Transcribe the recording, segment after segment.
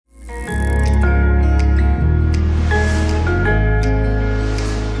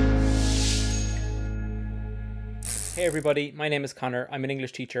everybody, my name is Connor. I'm an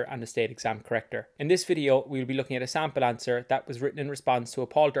English teacher and a state exam corrector. In this video, we'll be looking at a sample answer that was written in response to a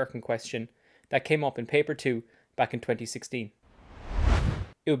Paul Durcan question that came up in paper 2 back in 2016.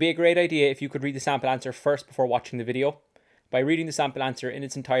 It would be a great idea if you could read the sample answer first before watching the video. By reading the sample answer in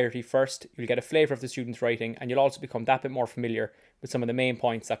its entirety first, you'll get a flavour of the student's writing and you'll also become that bit more familiar with some of the main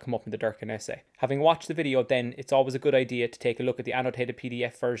points that come up in the Durcan essay. Having watched the video then, it's always a good idea to take a look at the annotated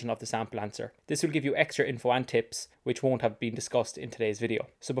PDF version of the sample answer. This will give you extra info and tips which won't have been discussed in today's video.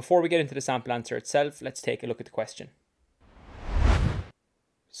 So before we get into the sample answer itself, let's take a look at the question.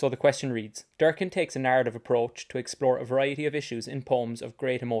 So the question reads, Durcan takes a narrative approach to explore a variety of issues in poems of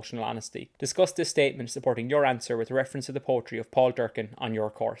great emotional honesty. Discuss this statement supporting your answer with reference to the poetry of Paul Durcan on your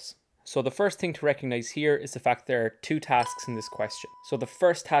course. So the first thing to recognise here is the fact there are two tasks in this question. So the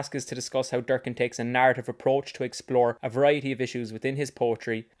first task is to discuss how Durcan takes a narrative approach to explore a variety of issues within his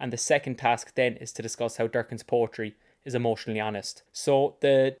poetry, and the second task then is to discuss how Durcan's poetry is emotionally honest. So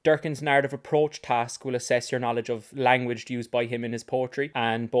the Durcan's narrative approach task will assess your knowledge of language used by him in his poetry,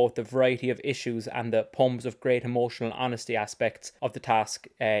 and both the variety of issues and the poems of great emotional honesty aspects of the task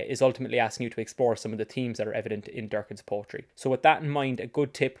is ultimately asking you to explore some of the themes that are evident in Durcan's poetry. So with that in mind, a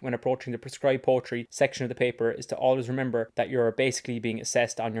good tip when approaching the prescribed poetry section of the paper is to always remember that you're basically being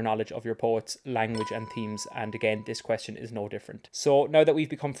assessed on your knowledge of your poet's language and themes, and again this question is no different. So now that we've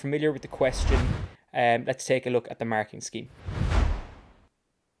become familiar with the question, let's take a look at the marking scheme.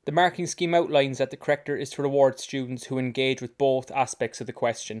 The marking scheme outlines that the corrector is to reward students who engage with both aspects of the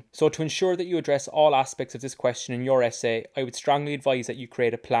question. So to ensure that you address all aspects of this question in your essay, I would strongly advise that you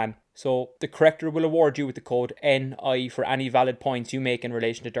create a plan. So the corrector will award you with the code NI for any valid points you make in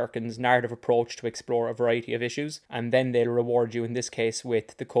relation to Durcan's narrative approach to explore a variety of issues, and then they'll reward you in this case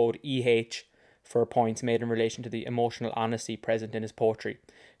with the code EH for points made in relation to the emotional honesty present in his poetry.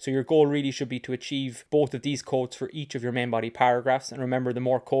 So your goal really should be to achieve both of these codes for each of your main body paragraphs, and remember, the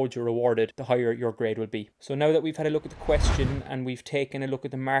more codes you're rewarded, the higher your grade will be. So now that we've had a look at the question and we've taken a look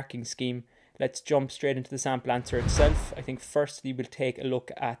at the marking scheme, let's jump straight into the sample answer itself. I think firstly we'll take a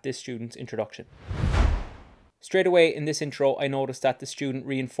look at this student's introduction. Straight away in this intro, I noticed that the student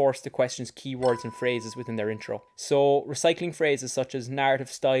reinforced the question's keywords and phrases within their intro. So recycling phrases such as narrative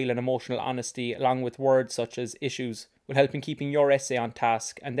style and emotional honesty, along with words such as issues, will help in keeping your essay on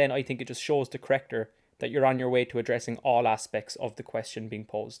task, and then I think it just shows the corrector that you're on your way to addressing all aspects of the question being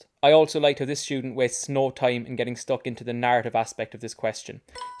posed. I also liked how this student wastes no time in getting stuck into the narrative aspect of this question.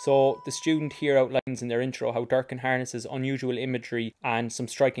 So the student here outlines in their intro how Durcan harnesses unusual imagery and some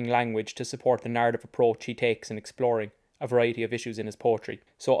striking language to support the narrative approach he takes in exploring a variety of issues in his poetry.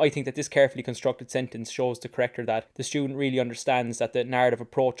 So I think that this carefully constructed sentence shows the corrector that the student really understands that the narrative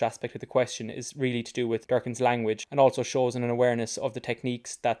approach aspect of the question is really to do with Durcan's language, and also shows an awareness of the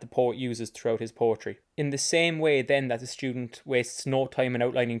techniques that the poet uses throughout his poetry. In the same way then that the student wastes no time in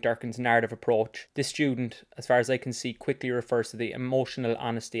outlining Durcan's narrative approach, this student, as far as I can see, quickly refers to the emotional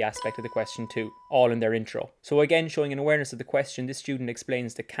honesty aspect of the question too, all in their intro. So again, showing an awareness of the question, this student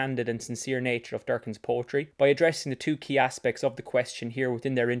explains the candid and sincere nature of Durcan's poetry. By addressing the two key aspects of the question here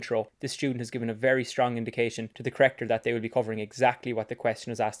within their intro, this student has given a very strong indication to the corrector that they will be covering exactly what the question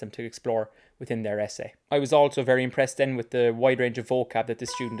has asked them to explore within their essay. I was also very impressed then with the wide range of vocab that the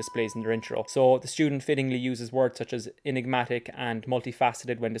student displays in their intro. So the student fittingly uses words such as enigmatic and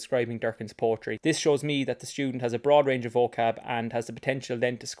multifaceted when describing Durcan's poetry. This shows me that the student has a broad range of vocab and has the potential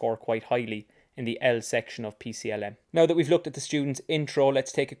then to score quite highly in the L section of PCLM. Now that we've looked at the student's intro,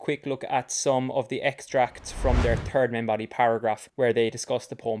 let's take a quick look at some of the extracts from their third main body paragraph where they discuss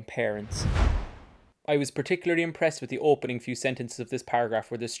the poem Parents. I was particularly impressed with the opening few sentences of this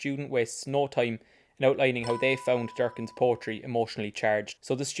paragraph where the student wastes no time in outlining how they found Durcan's poetry emotionally charged.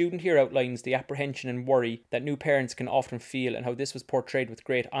 So the student here outlines the apprehension and worry that new parents can often feel and how this was portrayed with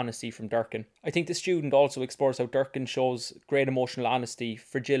great honesty from Durcan. I think the student also explores how Durcan shows great emotional honesty,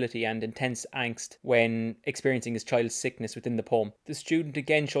 fragility and intense angst when experiencing his child's sickness within the poem. The student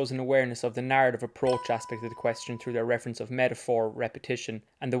again shows an awareness of the narrative approach aspect of the question through their reference of metaphor, repetition,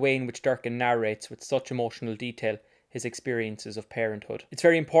 and the way in which Durcan narrates with such emotional detail his experiences of parenthood. It's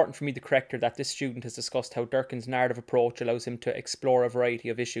very important for me, the corrector, that this student has discussed how Durcan's narrative approach allows him to explore a variety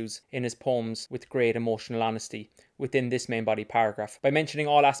of issues in his poems with great emotional honesty within this main body paragraph. By mentioning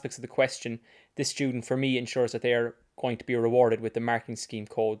all aspects of the question, this student for me ensures that they are going to be rewarded with the marking scheme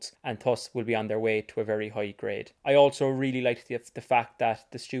codes and thus will be on their way to a very high grade. I also really liked the fact that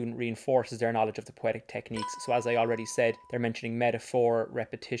the student reinforces their knowledge of the poetic techniques. So as I already said, they're mentioning metaphor,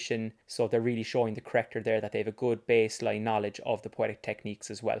 repetition, so they're really showing the corrector there that they have a good baseline knowledge of the poetic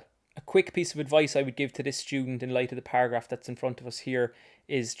techniques as well. A quick piece of advice I would give to this student in light of the paragraph that's in front of us here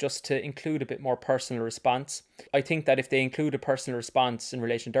is just to include a bit more personal response. I think that if they include a personal response in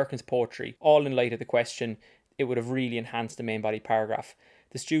relation to Durcan's poetry, all in light of the question, it would have really enhanced the main body paragraph.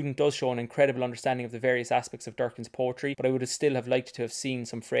 The student does show an incredible understanding of the various aspects of Durcan's poetry, but I would still have liked to have seen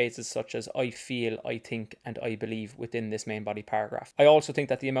some phrases such as I feel, I think and I believe within this main body paragraph. I also think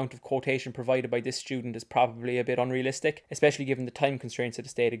that the amount of quotation provided by this student is probably a bit unrealistic, especially given the time constraints of the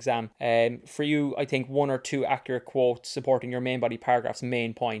state exam. For you, I think 1 or 2 accurate quotes supporting your main body paragraph's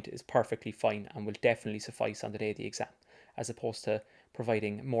main point is perfectly fine and will definitely suffice on the day of the exam, as opposed to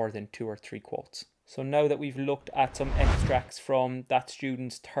providing more than 2 or 3 quotes. So now that we've looked at some extracts from that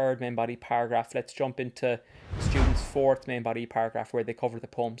student's 3rd main body paragraph, let's jump into the student's 4th main body paragraph where they cover the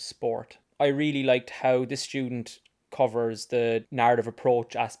poem Sport. I really liked how this student covers the narrative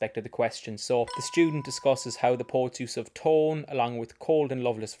approach aspect of the question. So the student discusses how the poet's use of tone, along with cold and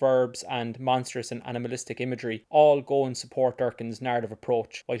loveless verbs and monstrous and animalistic imagery, all go and support Durcan's narrative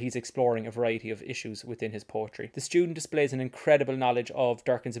approach while he's exploring a variety of issues within his poetry. The student displays an incredible knowledge of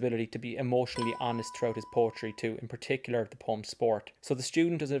Durcan's ability to be emotionally honest throughout his poetry too, in particular the poem Sport. So the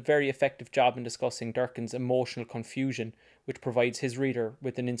student does a very effective job in discussing Durcan's emotional confusion, which provides his reader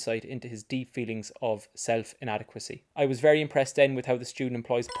with an insight into his deep feelings of self-inadequacy. I was very impressed then with how the student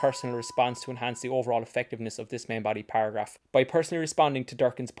employs personal response to enhance the overall effectiveness of this main body paragraph. By personally responding to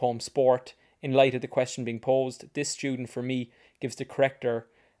Durcan's poem Sport, in light of the question being posed, this student for me gives the corrector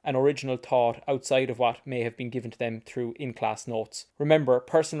an original thought outside of what may have been given to them through in-class notes. Remember,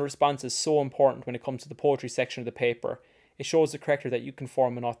 personal response is so important when it comes to the poetry section of the paper. It shows the corrector that you can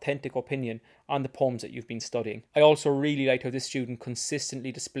form an authentic opinion on the poems that you've been studying. I also really liked how this student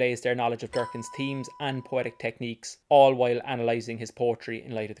consistently displays their knowledge of Durcan's themes and poetic techniques, all while analysing his poetry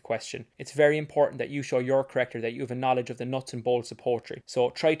in light of the question. It's very important that you show your corrector that you have a knowledge of the nuts and bolts of poetry.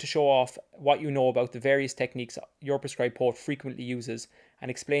 So try to show off what you know about the various techniques your prescribed poet frequently uses and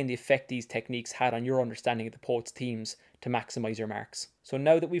explain the effect these techniques had on your understanding of the poet's themes to maximise your marks. So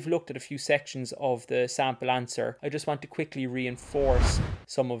now that we've looked at a few sections of the sample answer, I just want to quickly reinforce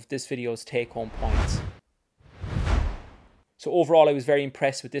some of this video's take-home points. So overall, I was very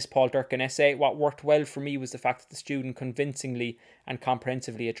impressed with this Paul Durcan essay. What worked well for me was the fact that the student convincingly and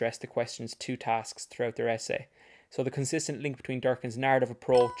comprehensively addressed the question's 2 tasks throughout their essay. So the consistent link between Durcan's narrative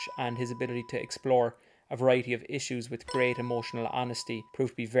approach and his ability to explore a variety of issues with great emotional honesty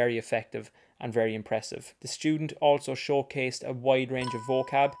proved to be very effective and very impressive. The student also showcased a wide range of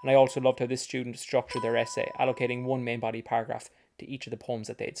vocab, and I also loved how this student structured their essay, allocating 1 main body paragraph to each of the poems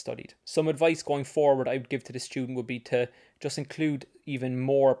that they had studied. Some advice going forward I would give to the student would be to just include even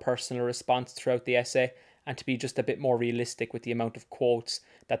more personal response throughout the essay and to be just a bit more realistic with the amount of quotes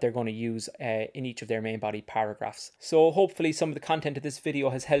that they're going to use in each of their main body paragraphs. So hopefully some of the content of this video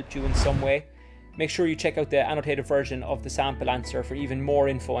has helped you in some way. Make sure you check out the annotated version of the sample answer for even more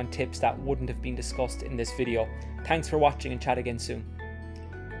info and tips that wouldn't have been discussed in this video. Thanks for watching and chat again soon.